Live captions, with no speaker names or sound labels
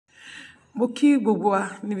Mo kí gbogbo wa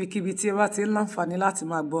níbikíbi tí ẹ bá ti ń láǹfààní láti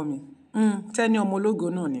máa gbọ́ mi. Tẹ́ni ọmọ ológo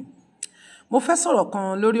náà ni. Mo fẹ́ sọ̀rọ̀ kan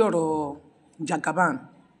lórí ọ̀rọ̀ Jagaban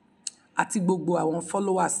àti gbogbo àwọn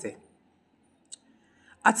followers ẹ̀.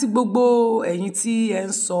 Àti gbogbo ẹ̀yin tí ẹ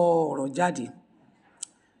ń sọ ọ̀rọ̀ jáde.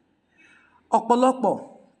 Ọ̀pọ̀lọpọ̀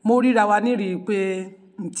mo ríra wa nírí pé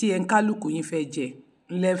tí ẹ ń kálukú yín fẹ́ jẹ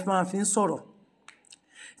ńlẹ́ máa fi ń sọ̀rọ̀.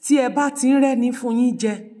 Tí ẹ bá ti ń rẹ́ni fún yín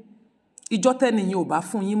jẹ, ìjọ́ tẹ́nìyàn ò bá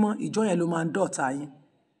fún yín mọ́, ìjọ́ yẹn ló máa ń dọ̀tá yín.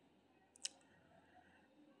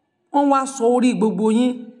 Wọ́n wá sọ orí gbogbo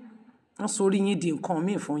yín, wọ́n sọ orí yín di nǹkan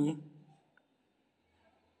míì fún yín.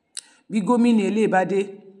 Bí gómìnà ilé bá dé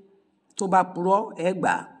tó bá purọ́ ẹ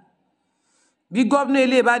gbà. Bí gómìnà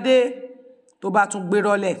ilé bá dé tó bá tún gbé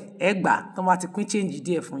rọ́lẹ̀ ẹ gbà, tó bá ti pín change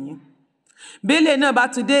díẹ̀ fún yín. Bélé náà bá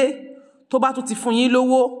ti dé tó bá tún ti fún yín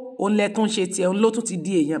lówó, òun lẹ tún ṣe tiẹ̀, òun ló tún ti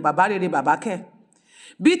di èèyàn, bàbá rere bàbá kẹ́.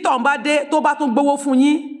 Bí tọ̀n bá dé tó bá tún gbowó fún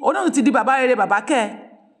yín, òun náà ti di bàbá rere bàbá kẹ́.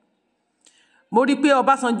 Mo rí pé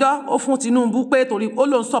Obasanjo ó fún Tîñúñbû pé torí ó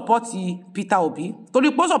ló ń support Peter Obi,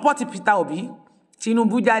 torí pé ó support Peter Obi,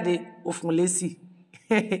 Tîñúñbû jáde ó fún lésì.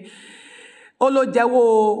 Ó ló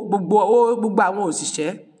jẹ́wọ́ gbogbo àwọn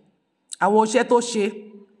òṣìṣẹ́ tó ṣe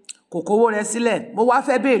kò kówó rẹ̀ sílẹ̀. Mo wá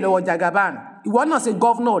fẹ́ béèrè lọ́wọ́ Jagaban, ìwọ náà ṣe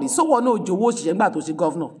governor rí, sówọ́ náà jowó òṣìṣẹ́ nígbà tó ṣe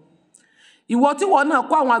governor. Ìwọ tí wọ́n náà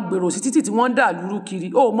kó àwọn agbèrò sí títì tí wọ́n ń dà lúrú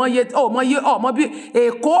kiri, ó mọ bí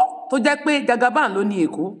Èkó tó jẹ́ pé Jagaban ló ní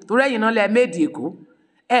Èkó, torí ẹ̀yin náà lẹ méèdì Èkó,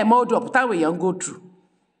 ẹ mọ hold up táwọn èèyàn ń go through.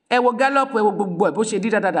 Ẹ wo gallop, ẹ wo gbogbo ẹ̀ bó ṣe dí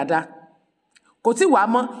dáadáa. Kò tí wàá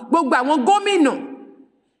mọ́ gbogbo àwọn gómìnà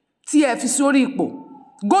tí ẹ fi sórí ipò.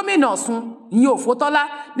 Gómìnà Ọ̀ṣun ìyẹn Òfótọ́lá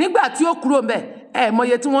nígbà tí ó kúrò ńbẹ̀, ẹ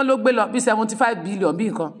mọye tí wọ́n ló gbé lọ bí 75 billion bí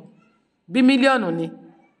nǹkan, bí mílíọ̀nù ni.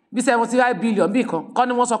 Bí 75 billion bí nǹkan kọ́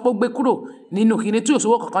ni wọ́n sọ pé ó gbé kúrò nínú kíní tí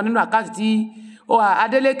òṣòwò kankan nínú àkáǹtì tí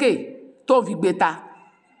Adeleke tó fi gbé ta.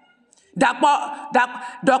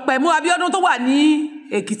 Dọ̀pẹ̀mú Abíọ́dún tó wà ní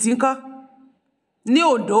Èkìtì ńkọ́, ní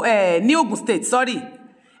Ondo, ní Ogun State, sorry.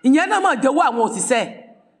 Ìyẹn náà mọ̀ jẹ́wọ́ àwọn òṣìṣẹ́.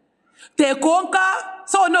 Tèkó ńkọ́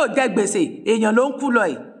sóò náà jẹ gbèsè, èèyàn ló ń kú lọ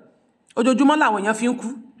yìí. Ojoojúmọ́ làwọn èèyàn fi ń kú.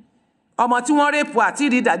 Ọmọ tí wọ́n rèpù àti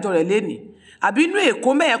ìrí ìdájọ́ rẹ̀ lénìí. Àbí inú Èkó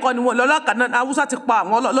mẹ́yẹn kọ́ ni wọ́n lọ́lọ́kadà náà Haúsá ti pa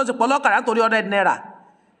àwọn ló ti pọ̀ lọ́kadà nítorí 100 naira.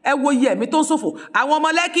 Ẹ wo iye ẹ̀mí tó ń ṣòfò. Àwọn ọmọ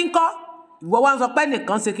Lẹ́kí ńkọ́, ìwọ wá ń sọ pé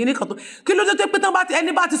nìkan ṣe kíní kan tó. Kí ló dé tó pé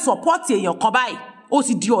ẹni bá ti support èèyàn kan báyìí, ó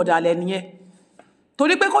sì di ọ̀dàlẹ̀ nìyẹn.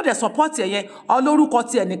 Torí pé kò dẹ̀ support ẹ̀yẹn, olórúkọ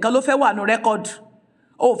ti ẹnìkan ló fẹ́ wà nú rẹ́kọ̀dù.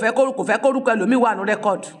 Ó kò fẹ́ kórúkọ ẹlòmíì wà nú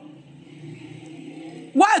rẹ́kọ̀dù.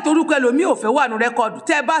 Wá ìtorúkọ ẹlòmíì ò fẹ́ wà nú rẹ́kọ̀dù.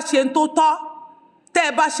 Tẹ́ ẹ bá ṣe ń tó tọ́, tẹ́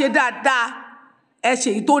ẹ bá ṣe dáadáa, ẹ ṣe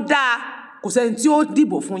èyí tó dáa, kò sẹ́ni tí ó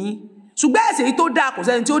dìbò fún yín. Ṣùgbọ́n ẹ ṣe èyí tó dáa, kò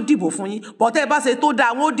sẹ́ni tí ó dìbò fún yín. Bọ̀tẹ́ ẹ bá ṣe tó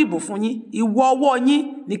dáa, wọ́n ó dìbò fún yín. Ìwọ ọwọ́ yín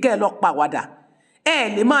ní kẹ́ ẹ lọ pàwàdà. Ẹ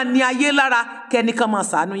lè máa ní ayé lára kẹ́nìkan máa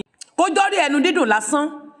ṣàánú yín. Kó jọ́rí ẹnu dídùn lásán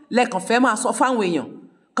lẹ́kàn fẹ́ máa sọ fáwọn èèyàn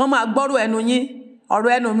kan máa gbọ́rọ̀ ẹnu yín.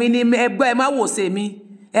 Ọ̀rọ̀ ẹnu mi ni ẹgbẹ́ ẹ má wò ṣe mi.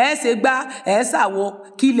 Ẹ ṣe gbá, ẹ ṣàwo,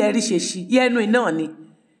 kí ilẹ̀ rí ṣe ṣí. Ẹnu iná ni.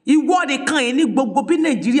 Ìwọ nìkan yìí ní gbogbo bí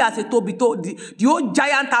Nàìjíríà ṣe tóbi tó the whole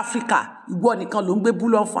giant Africa, ìwọ nìkan ló ń gbé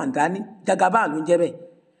búlọ̀ fàǹdání. Jagaban ló ń jẹ́ bẹ́ẹ̀.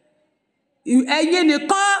 Ẹ̀yin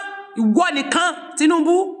nìkan, ìwọ nìkan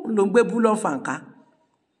Tîñúñbû ló ń gbé búlọ̀ fàǹká.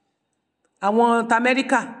 Àwọn ti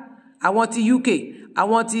Amẹ́ríkà, àwọn ti UK,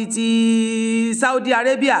 àwọn ti Saudi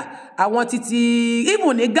Arabia, àwọn ti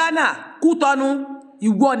even ní Ghana, Kútọ́nù,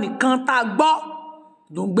 ìwọ nìkan tá gbọ́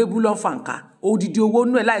ló ń gbé búlọ̀ fàǹká. Odidi owó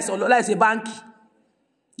nú ẹ̀ láìsí báńkì.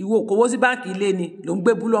 Ìwọ kówó sí báńkì ilé ni ló ń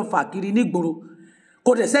gbé búlọ̀ fà kiri nígboro.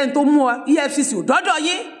 Kò dẹ̀ sẹ́ni tó mú ọ, EFCC ò dọ́dọ̀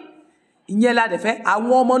yín. Ìyẹn la dẹ̀ fẹ́,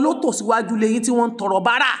 àwọn ọmọ ló tò síwájú lẹ́yìn tí wọ́n ń tọrọ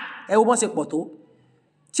bárà. Ẹ wo bọ́n ṣe pọ̀ tó.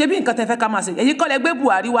 Ṣé bí nǹkan tẹ fẹ́ ká máa ṣe? Ẹ̀yin kọ́ lẹ gbé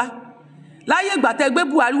Buhari wá. Láyé ìgbà tẹ gbé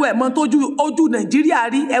Buhari wá, ẹ̀ mọ́ tójú ojú Nàìjíríà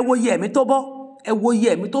rí, ẹ wo iye ẹ̀mí tó bọ́, ẹ wo iye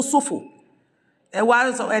ẹ̀mí tó ṣòfò. Ẹ wá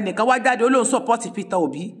ẹnìkan wá jáde ó lóun support Peter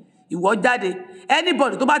Obi. Ìwọ jáde.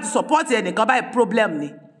 Anybody tó bá ti support ẹnìkan báyìí problem ni.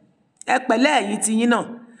 Ẹ pẹ̀lẹ́ ẹ̀yin ti yín náà.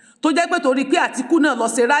 Tó jẹ́ pé torí pé Àtíkù náà lọ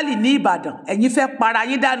ṣe rally ní Ìbàdàn, ẹ̀yin fẹ́ para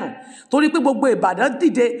yín dànù. Torí pé gbogbo Ìbàdàn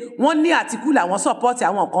dìde, wọ́n ní Àtíkù làwọn support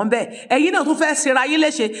àwọn kan bẹ́ẹ̀. Ẹ̀yin náà tún fẹ́ ṣera yín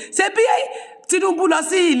léṣe. Ṣé bí Tîñúñbû lọ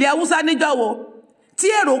sí ilẹ̀ Haúsá níjọ́ wo? Tí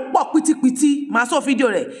èrò pọ̀ pìtìpìtì, máa sọ fídíò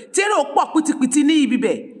rẹ̀. Tí èrò pọ̀ pìtìpìtì ní ibi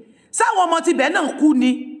bẹ̀. Sáwọn ọmọ tibẹ̀ náà kú ni.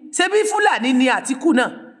 Ṣé bí Fúlàní ni Àtíkù náà?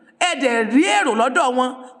 Ẹ dẹ̀ rí èrò lọ́dọ̀ wọn,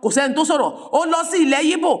 kò sẹ́ni tó sọ̀rọ̀. Ó lọ sí ilẹ̀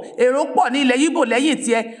Yíbò, èrò pọ̀ ní ilẹ̀ Yíbò lẹ́yìn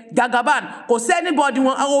tiẹ̀. Jagaban kò sẹ́nibọ́dì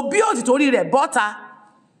wọn, àwọn òbí òtì torí rẹ̀ bọ́ta.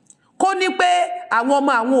 Kó ní pé àwọn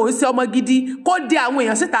ọmọ àwọn ò ṣe ọmọ gidi, kó dé àwọn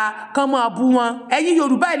èèyàn síta kan máa bú wọn. Ẹ̀yin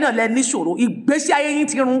Yorùbá yìí náà lẹ ní ìṣòro, ìgbésí ayé yín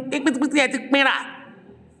ti run, pípípítí ẹ ti pínra.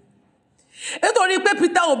 Nítorí pé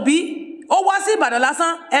Peter Obi ó wá sí Ìbàdàn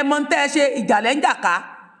lásán, ẹ mọ̀ ń tẹ́ ẹ ṣe ìjàlẹ̀ ń jàká.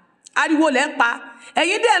 ariwo lẹ́ ń pa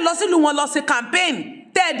ẹ̀yin dẹ̀ lọ sílùú wọn lọ ṣe campaign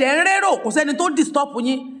tẹ́ẹ̀dẹ̀ ń rérò kò sẹ́ni tó disturb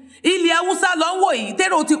yín ilẹ̀ Haúsá lọ ń wò yìí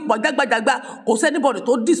tẹ́rọ ti pọ̀ jágbàjàgbà kò sẹ́ni bọ̀dẹ̀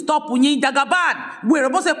tó disturb yín jagaban wèrè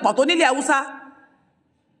bó ṣe pọ̀ tó nílẹ̀ Haúsá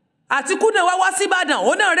Àtíkù náà wá sí Ìbàdàn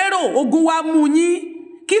ó náà rérò ogun wa mú yín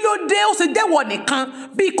kí ló dé ó ṣe jẹ́wọ́ nìkan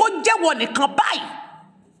bí kò jẹ́wọ́ nìkan báyìí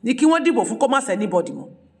ní kí wọ́n dìbò fún kó má ṣe anybody mọ́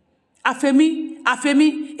àfẹ́mí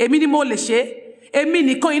èmi ni mo lè ṣe èmi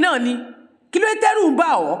nìkan iná ni kí ló tẹ́rù ń bà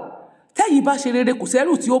ọ́ tẹ́yìn bá ṣe rere kò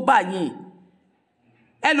sẹ́rù tí ó bà yín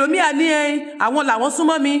ẹlòmíà ní àwọn làwọn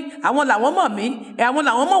súnmọ́ mi àwọn làwọn mọ̀ mí àwọn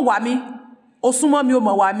làwọn mọ̀ wá mi ó súnmọ́ mi ó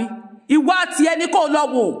mọ̀ wá mi ìwọ àti ẹni kò lọ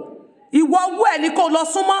wò ìwọ owó ẹni kò lọ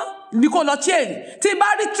súnmọ́ ní kò lọ change tí bá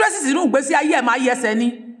rí traces inú ìgbésí ayé ẹ̀ máa yẹsẹ̀ ni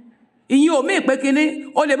ìyìn omi ìpè kíní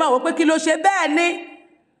o lè máa wò pé kí ló ṣe bẹ́ẹ̀ ni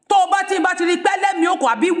tó o bá ti rí pẹ́lẹ́ mi okò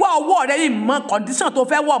àbí wá owó rẹ̀ yìí mọ condition tó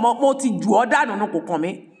fẹ́ wọ̀ ọmọ mo ti jù ọ́ dànù nù kò kàn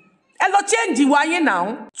mí ẹ lọ change ìwà yín náà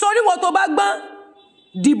sórí wo tó bá gbọ́n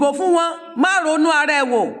dìbò fún wọn má ronú ara ẹ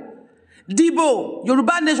wò dìbò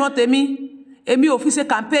Yorùbá nation tèmi èmi ò fi ṣe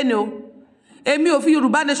campaign o èmi ò fi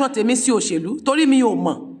Yorùbá nation tèmi sí òṣèlú torí mi ò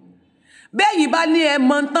mọ̀ bẹ́ẹ̀ yìí bá ní ẹ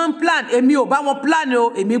mọ̀ tán plan èmi ò bá wọn plan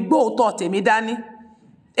o èmi gbóòótọ́ tèmi dání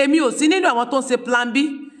èmi ò sí nínú àwọn tó ń ṣe plan B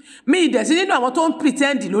mi ìdẹ̀ sí nínú àwọn tó ń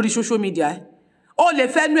pretend lórí social media ó lè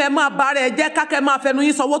fẹ́nu ẹ máa bára ẹ jẹ́ kákẹ́ máa fẹnu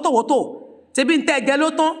yín sọ wótòwótò tẹ́bí ń tẹ́ ẹgẹ́ ló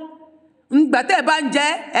tán ngbà tẹ́ ẹ bá ń jẹ́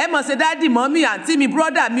ẹ mọ̀ ṣe dáàdì mọ́mì àǹtí mi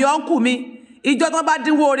brọ́dà mi ọ́nkù mi ìjọ tán bá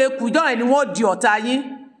dínwó ore kù ìjọ ẹ̀ ni wọ́n di ọ̀tá yín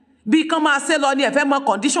bí kán máa ṣe lọ ni ẹ fẹ́ mọ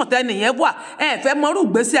condition tẹ́nìyẹn wà ẹ fẹ́ mọ irú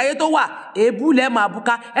ìgbésí ayé tó wà èébú lẹ́ máa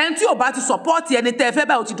buka ẹni tí ò bá ti support ẹni tẹ́ ẹ fẹ́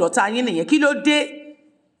báyìí ó ti dọ̀tá yín nìyẹn kí ló dé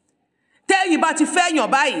tẹ́yìn bá ti fẹ́ yàn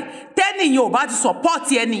báyìí tẹ́nìyàn ò bá ti support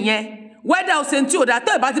ẹnìyẹn wẹ́dà ó ṣe tí ò dá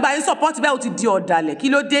tẹ́ ẹ bá ti bá yín support bẹ́ẹ̀ ó ti di ọ̀dàlẹ̀ kí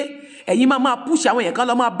ló dé ẹ̀yin máa push àwọn èèyàn kan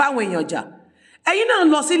lọ máa bá àwọn èèyàn jà ẹ̀yin náà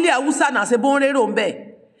lọ sí ilé Haúsá náà ṣe bó ń rérò ń bẹ̀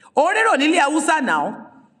ó rérò nílé Haúsá náà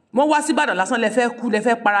wọ́n wá sí Ìbàdàn lásán lẹ fẹ́ kú lẹ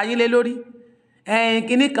fẹ́ para yín lé lórí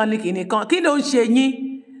kinní kan ni kinní kan kí ló ń ṣe yín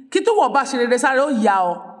kí tó wọ̀ bá ṣe rere sáré ó yà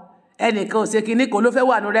ọ ẹnìkan ò ṣe kinní kan ló fẹ́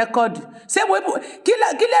wà ní rẹ́kọ́ọ̀dù ṣé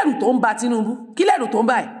kí lẹ́rù tó ń ba Tinubu kí lẹ́rù tó ń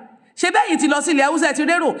bà ẹ̀ ṣe bẹ́yìn ti lọ sílẹ̀ Haúsá ẹ ti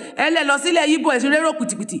rérò ẹlẹ́ lọ sílẹ̀ Yíbò ẹ ti rérò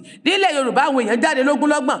pìtìpìtì nílẹ̀ Yorùbá àwọn èèyàn jáde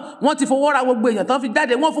lógúnlọ́gbọ̀n wọ́n ti fowó ra gbogbo èèyàn tán fi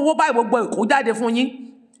jáde wọ́n fowó báyìí gbogbo Èkó jáde fún yín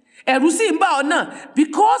ẹ̀rù sì ń bà ọ́ náà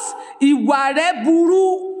because ìwà rẹ̀ burú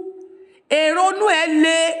èrònú ẹ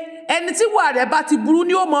le ẹni tí ìwà rẹ̀ bá ti burú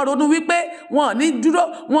ni ó mọ ronú wípé wọn ò ní dúró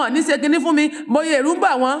wọn ò ní ṣe kinní fún mi bóyá èrú ń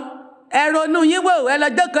bà wọ́n ẹ ronú yín wò ẹ lọ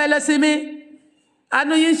jókòó ẹ lọ sinmi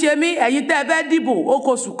anú yín ṣe mí ẹ̀yin tẹ́ ẹ fẹ́ dìbò ó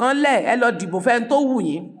kó oṣù kan lẹ̀ ẹ lọ dìbò fẹ́ni tó wù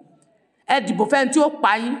yín ẹ dìbò fẹ́ni tí ó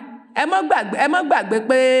pa yín ẹ má gbàgbé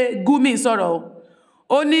pé Gumi sọ̀rọ̀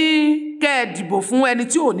ó ní kẹ́ ẹ dìbò fún ẹni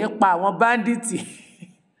tí ò ní pa àwọn báńdíìtì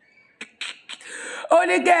ó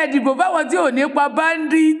ní kẹ́ ẹ dìbò fáwọn tí ò ní pa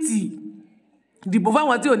báńdíìtì dìbò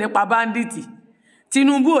fáwọn tí ò ní pa báńdíìtì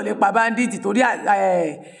Tinubu ò ní pa báńdíìtì torí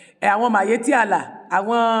àwọn Màyétí àlà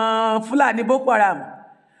àwọn Fúlàní Boko Haram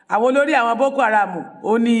àwọn olórí àwọn Boko Haram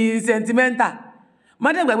ó ní sentimental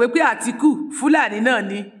mọ́tẹ́gbàgbé pé Àtíkù Fúlàní náà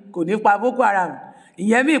ni kò ní pa Boko Haram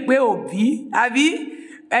ìyẹn mi pé Òbí àbí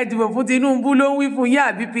ẹ dìbò fún Tinubu ló ń wí fún yín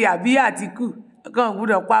àbí Àtíkù kàn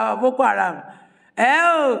gbọ́dọ̀ pa Boko Haram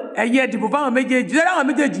ẹ̀yin ẹ dìbò fáwọn méjèèjì lọ́dọ̀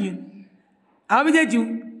àwọn méjèèjì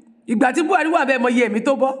ìgbà tí Buhari wà bẹ́ẹ̀ mọ iye ẹ̀mí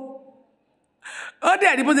tó bọ́ ó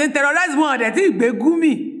dẹ̀ ní bó ṣe ń terrorize wọn ọ̀dẹ̀ tí ìgbé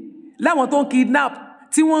Gumi láwọn tó ń kidnap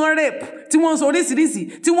tí wọ́n rape tí wọ́n ń sọ oríṣiríṣi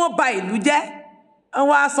tí wọ́n ba ìlú jẹ́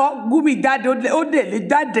wọ́n á sọ Gumi jáde ó dẹ̀ lè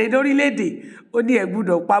jáde lórílẹ̀‐èdè ó ní ẹ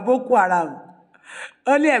gbọ́dọ̀ pa Boko Haram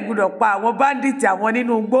ó ní ẹ gbọ́dọ̀ pa àwọn bandits àwọn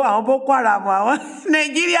nínú igbó àwọn Boko Haram àwọn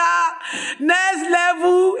Nàìjíríà next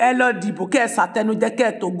level ẹ lọ dìbò kẹ́ ẹ ṣàtẹnujẹ kẹ́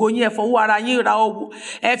ẹ tògo yín ẹ fọwọ́ ara yín ra owó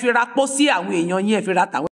ẹ fi ra pósí àwọn èèyàn yín ẹ fi ra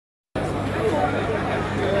tàwọn.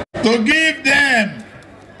 To give them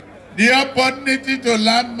the opportunity to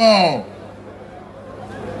learn more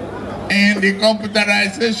in the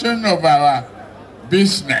computerization of our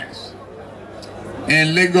business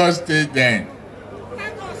in Lagos State then.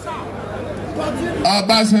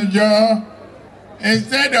 Obasanjo,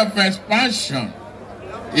 instead of expansion,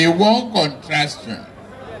 he won contraction.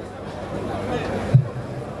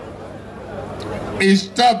 He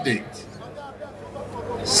stopped it.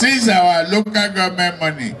 Since our local government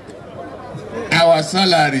money, our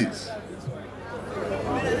salaries,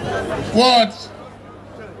 what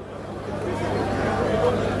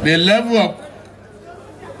the level of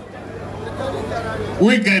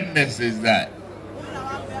wickedness is that?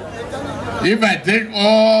 If I take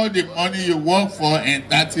all the money you work for in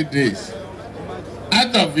 30 days,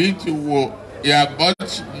 out of it you have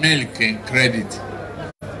bought milk and credit,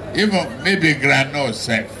 even maybe granola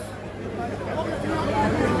self.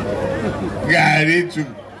 garri too.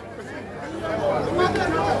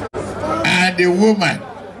 And the woman,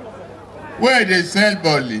 where they sell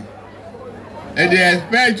boli, and they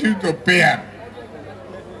expect you to pay her.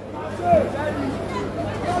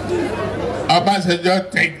 Obasanjo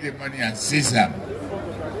take the money and seize them.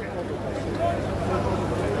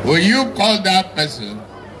 Will you call that person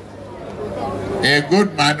a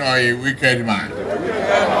good man or a wicked man? Wicked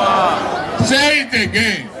man. Say it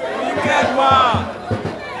again. Wicked man.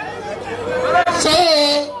 So,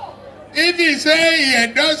 if he say he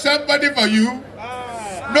endorsed somebody for you,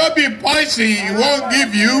 no be poison he won't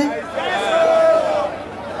give you.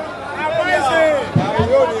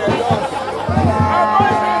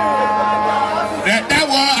 That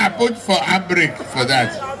one I put for a break for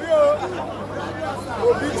that.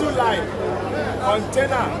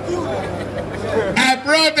 I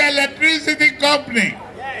brought the electricity company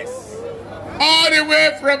all the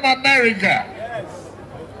way from America.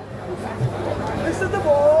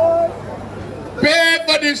 Pay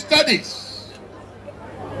for the studies.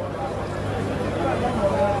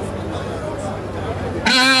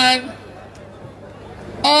 And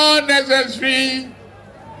unnecessary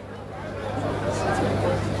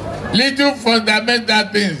little fundamental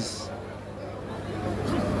things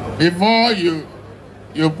before you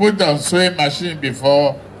put on sewing machine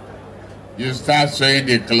before you start sewing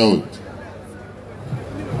the clothes.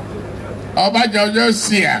 Obasanjo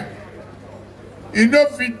see her. You know,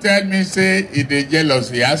 if you tell me say he dey jealous,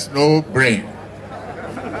 he has no brain.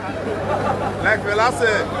 Like Fela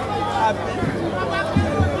said.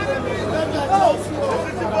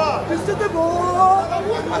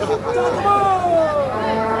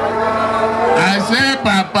 I say,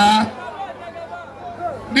 Papa,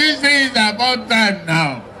 this thing is about time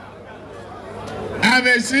now. I'm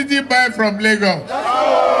a city boy from Lagos.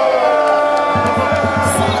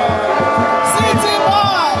 City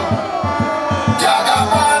boy.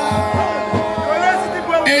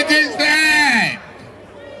 It is time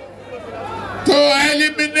to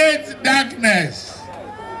eliminate darkness.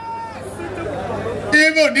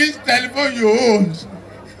 Even this telephone you own,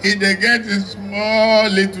 it get a small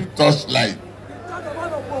little torchlight.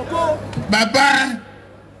 Baba,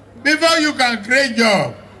 before you can create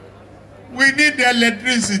job, we need the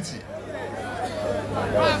electricity.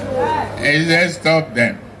 He said, stop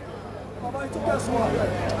them.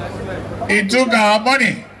 He took our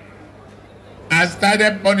money and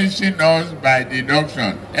started punishing us by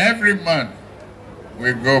deduction. Every month,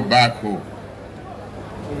 we go back home.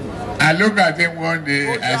 I look at him one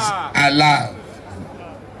day, I laugh.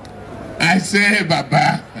 I say,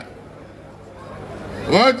 Baba,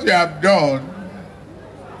 what you have done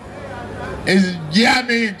is gear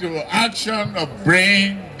me into action of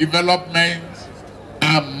brain development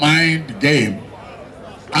and mind game.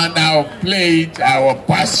 And I'll play it, I will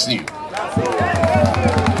pass you.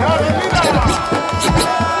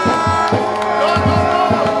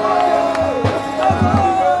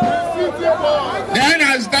 Then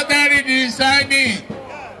I started designing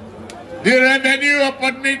the revenue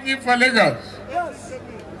opportunity for Lagos.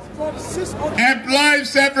 Employ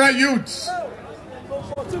several youths.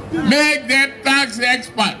 Make them tax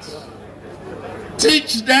experts.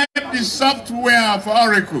 Teach them the software of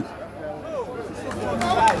Oracle.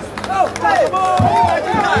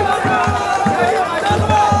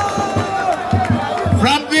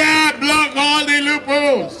 From there, block all the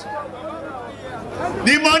loopholes.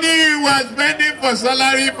 The money you were spending for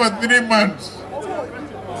salary for 3 months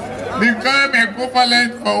become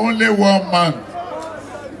equivalent for only 1 month.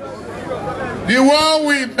 The one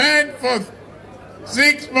we spent for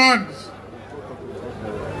 6 months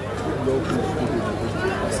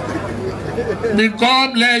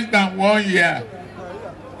become less than 1 year.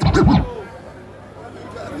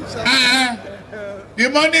 The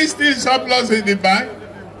money is still surplus in the bank.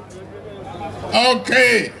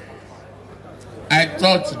 Okay. I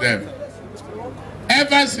taught them.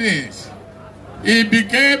 Ever since he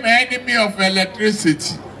became enemy of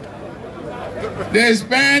electricity, they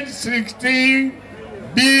spent $16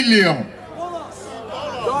 billion.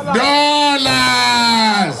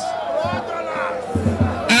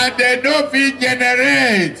 And they don't fit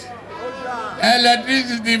generate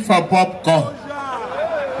electricity for popcorn.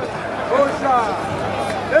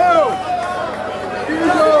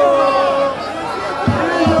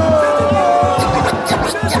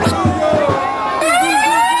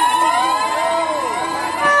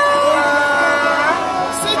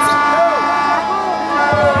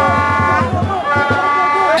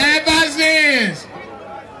 Ever since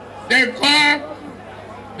they come,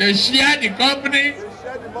 they share the company,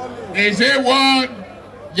 they say one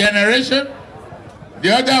generation,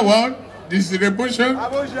 the other one, distribution.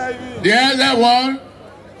 The other one,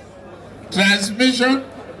 transmission.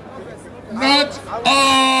 Not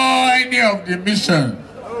all any of the mission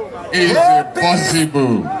is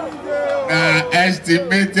possible.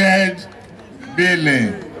 Estimated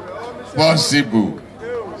billing possible.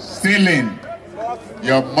 Stealing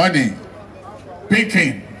your money.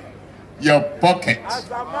 Picking your pocket.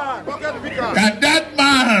 Can that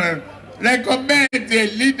man recommend a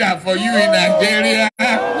leader for you in Nigeria?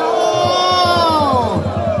 No!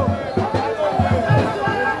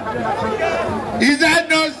 Is that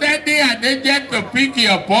not sending an agent to pick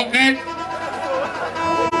your pocket?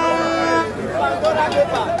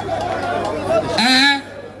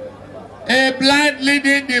 A blind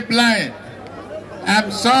leading the blind.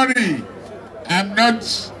 I'm sorry. I'm not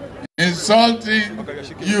insulting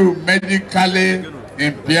you medically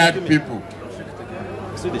impaired people.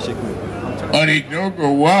 Or it don't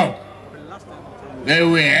go work. They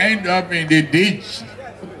will end up in the ditch.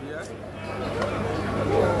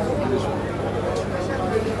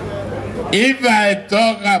 If I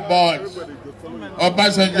talk about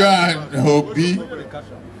Obasanjo and Obi,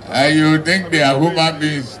 you think they are human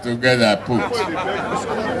beings together put.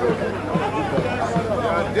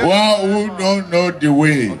 One who don't know the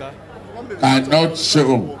way cannot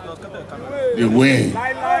show the way.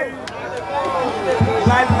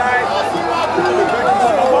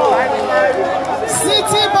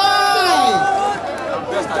 City boy!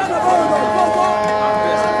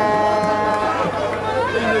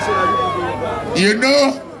 You know,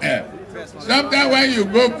 sometimes when you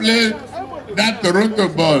go play that Toronto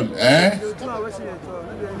ball,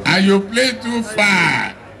 and you play too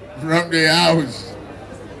far from the house,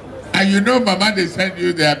 and you know Mama they sent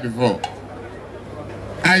you there before,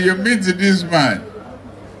 and you meet this man,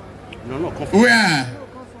 where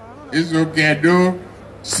is Okedo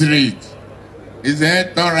Street? Is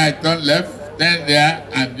there turn right, turn left, turn there,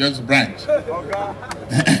 and just branch?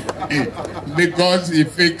 Because he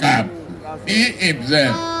fake up. He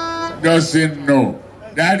himself doesn't know.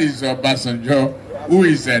 That is Obasanjo, who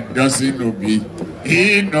is endorsing Obi.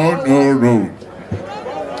 He no road.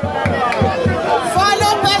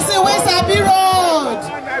 Follow person with Sabi road.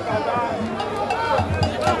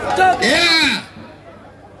 Yeah.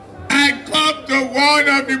 I come to one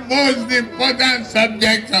of the most important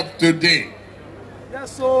subjects of today.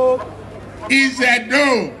 Yes, sir. Is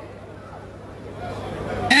Edo.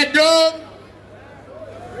 Edo.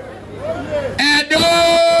 Edo.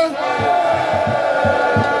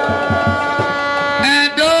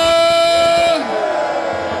 Edo.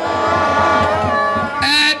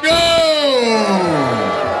 Edo.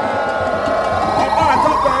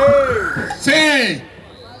 Say,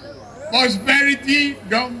 prosperity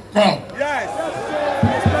don't come. Yes.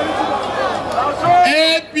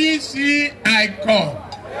 APC, I come.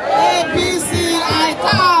 APC, I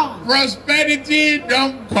come. Prosperity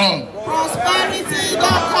don't come. Prosperity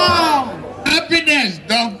don't come. Happiness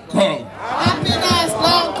don't come. Happiness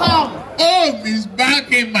don't come. Home is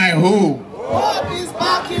back in my home. Hope is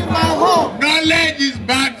back in my home. Knowledge is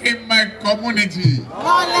back in my community.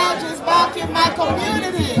 Knowledge is back in my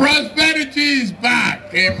community. Prosperity is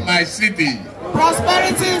back in my city.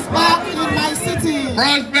 Prosperity is back in my city.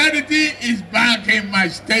 Prosperity is back in my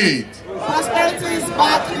state. Prosperity is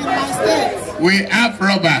back in my state. We have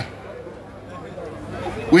rubber.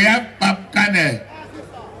 We have palm kernel.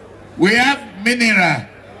 We have mineral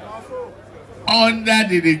under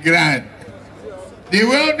the ground. The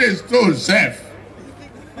way they stole self,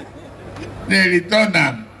 they return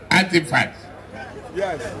them artifacts.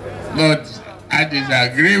 Yes. But I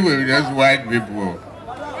disagree with those white people.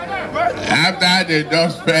 After they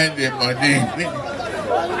don't spend the money,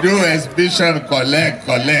 do exhibition, collect.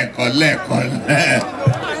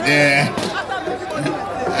 Yeah.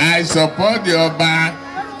 I support the Oba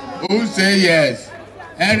who say yes,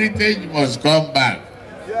 heritage must come back.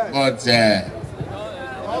 But yeah,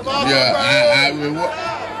 I will.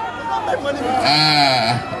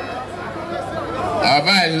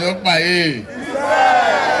 Oba is not my age.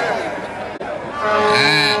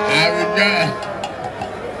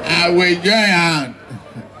 I will join hand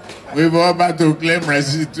with Oba to claim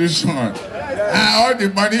restitution. All the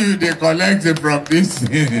money they collected from this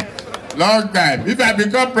long time. If I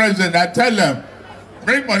become president, I tell them,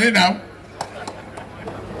 bring money now.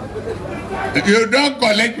 You don't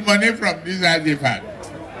collect money from this artifact.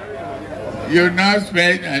 You now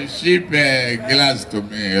spend and ship glass to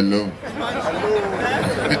me alone.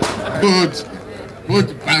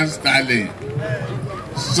 Put pound sterling.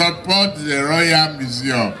 Support the Royal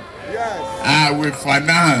Museum. I will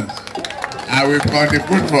finance. I will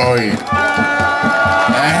contribute for it.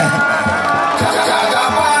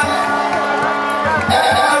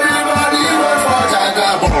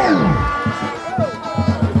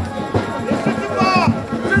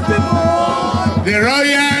 The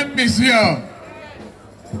Royal Museum,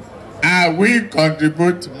 and we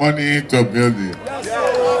contribute money to build it.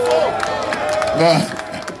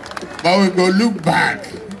 But we go look back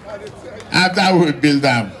after we build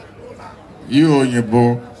them. You,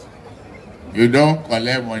 Oyinbo, you don't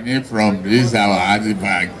collect money from this our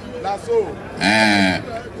artifact.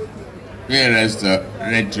 Pay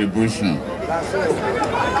retribution.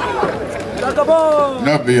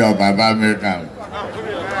 Not be your Baba maker.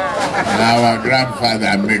 Our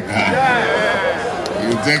grandfather maker.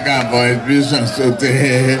 You take up for exhibition so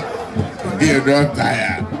you don't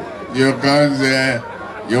tire. You come there,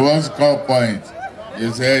 you want score points.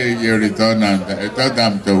 You say you return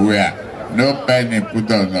them to where? No penny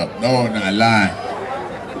put on up. No one lie.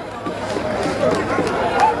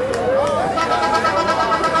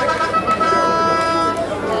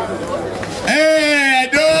 Hey,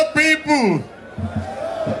 Edo people!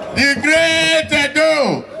 The great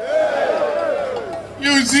Edo!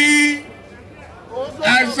 You see,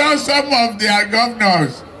 I saw some of their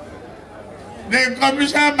governors. They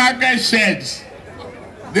commission market sheds.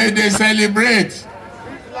 They celebrate.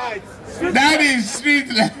 That is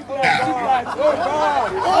street light.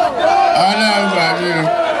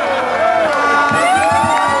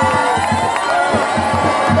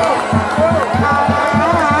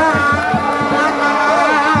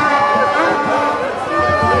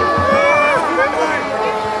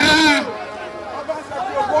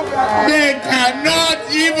 They cannot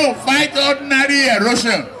even fight ordinary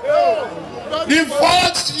erosion. The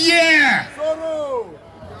first year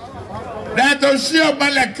that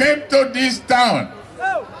Oshiomhole came to this town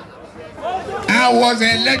and was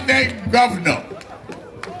elected governor,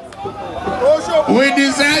 we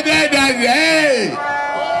decided that, hey,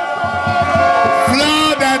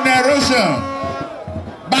 flood and erosion,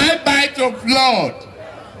 bye-bye to flood,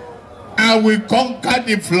 and we conquered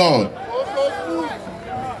the flood.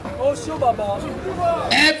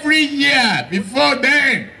 Every year before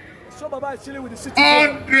then,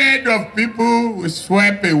 hundreds of people were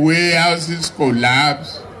swept away, houses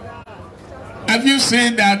collapsed. Have you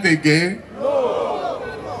seen that again? No.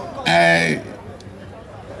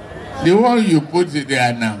 The one you put it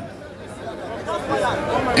there now,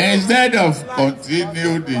 instead of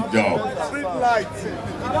continue the job,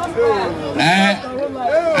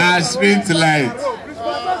 a street light.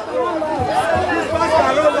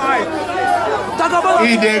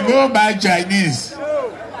 If they go by Chinese,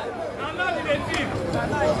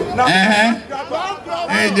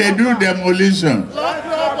 and they do demolition,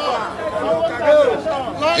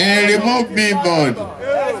 and remove billboard.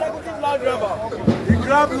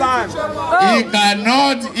 He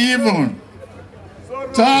cannot even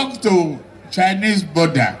talk to Chinese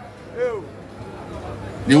border.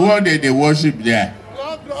 The one that they worship there,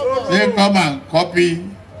 they come and copy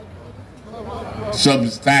some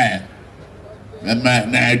style.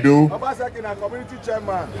 Obasanjo na community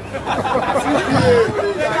chairman.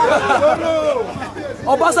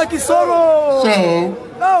 Obasanjo solo. So,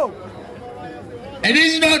 no. It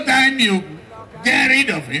is no time you get rid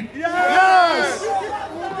of him. Yes.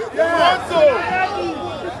 Yes.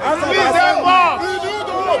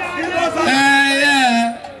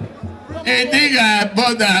 Yeah. I think I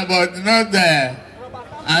bother, but not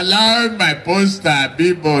allowing my poster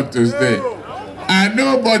billboard to stay. I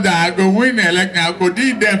know, but I go win election. I go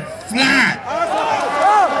need them flat.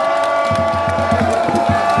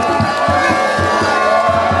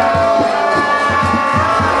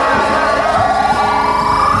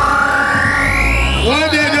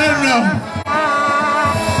 What they don't know?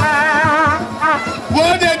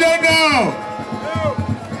 What they don't know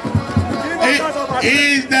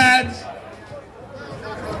is that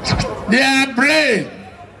their brain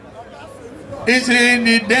is in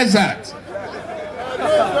the desert.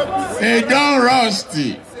 They don't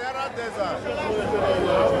rusty.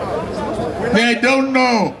 They don't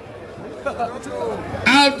know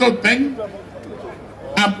how to think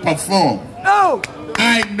and perform. No.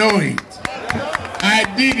 I know it. I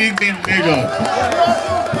did it in Lagos.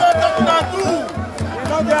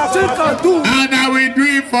 And I will do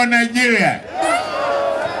it for Nigeria.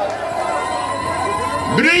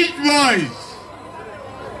 Bridge boys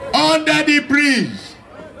under the bridge.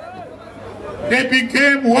 They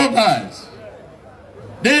became workers.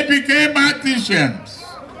 They became artisans.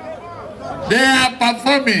 They are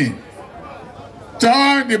performing.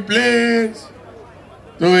 Turn the place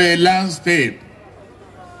to a landscape.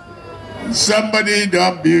 Somebody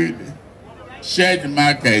don't build shared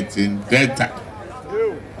market in Delta.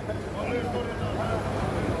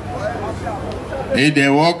 If they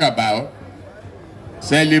walk about,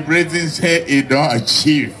 celebrating say it don't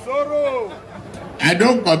achieve. I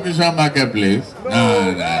don't commission marketplace.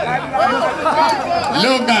 No.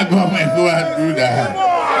 Local government go and do that.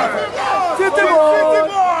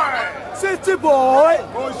 City boy.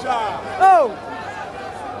 Oh.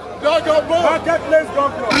 Marketplace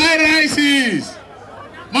government. IRICs,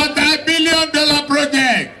 multi-billion-dollar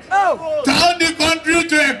project. Oh. Turn the country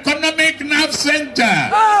to economic nerve center.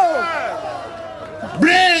 Oh.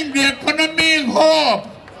 Bring the economic hope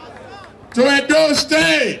to Edo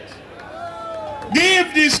State.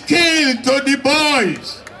 Give the skill to the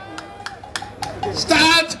boys.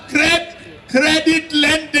 Start credit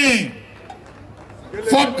lending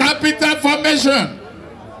for capital formation,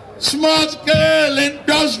 small-scale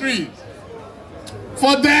industries,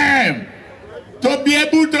 for them to be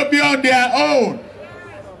able to be on their own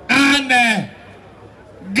and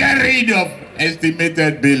get rid of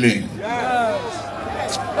estimated billing.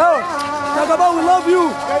 Yes. Oh, Jagaba, we love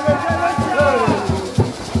you.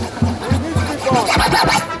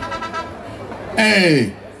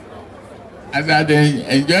 Hey, as I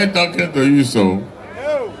enjoy talking to you so,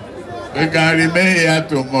 we can remain here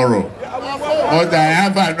tomorrow. But I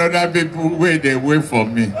have another people where they wait for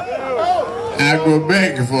me. I go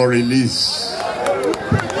beg for release.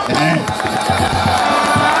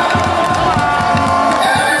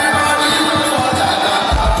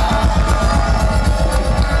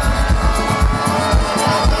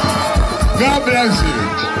 God bless you.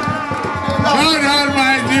 God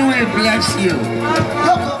Almighty will bless you.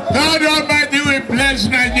 God Almighty will bless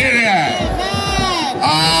Nigeria.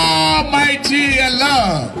 Almighty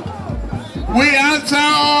Allah, we answer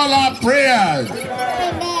all our prayers.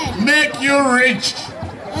 Amen. Make you rich.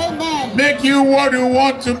 Amen. Make you what you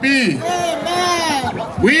want to be.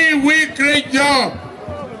 Amen. We create job.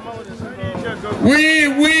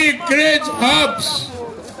 We create hubs.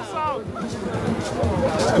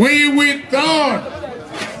 We will turn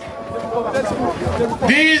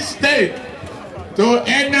this state to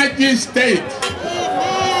energy state.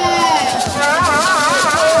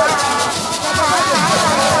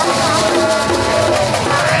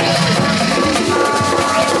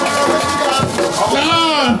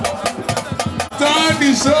 Turn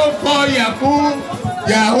the so-called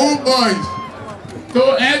Yahoo boys to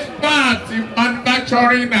experts in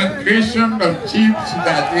manufacturing and creation of chips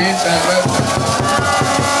that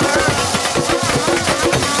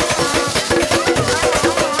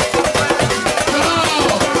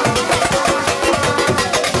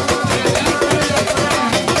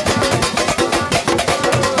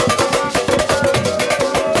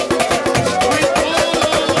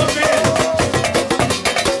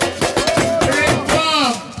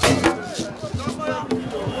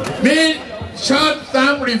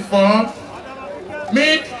short-term reform,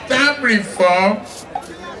 mid-term reform,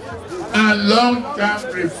 and long-term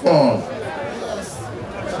reform.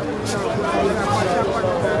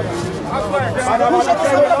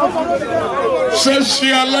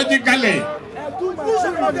 Sociologically,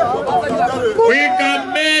 we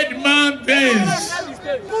can make mountains.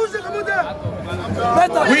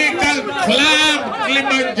 We can climb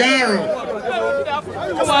Kilimanjaro.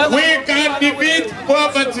 We can defeat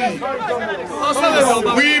poverty.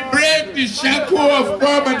 We break the shackle of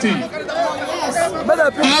poverty.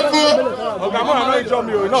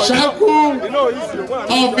 Shackle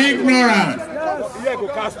of ignorance.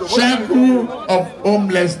 Shackle of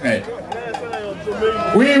homelessness.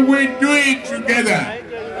 We will do it together.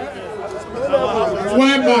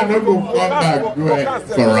 Why man not go come back do it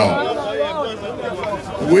for us?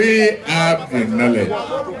 We have the knowledge.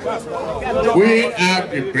 We have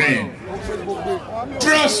the brain.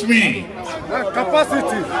 Trust me.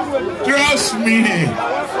 Capacity. Trust me.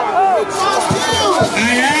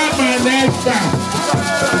 I am an expert.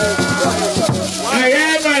 I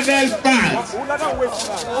am an expert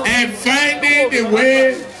in finding the way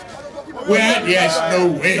where there's no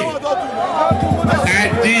way. I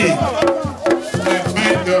did. I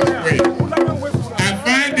find those ways. I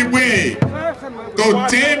find the way to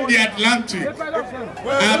tame the Atlantic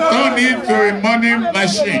and turn it into a money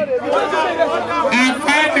machine. I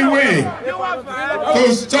find the way to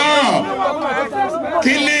stop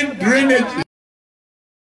killing drainage.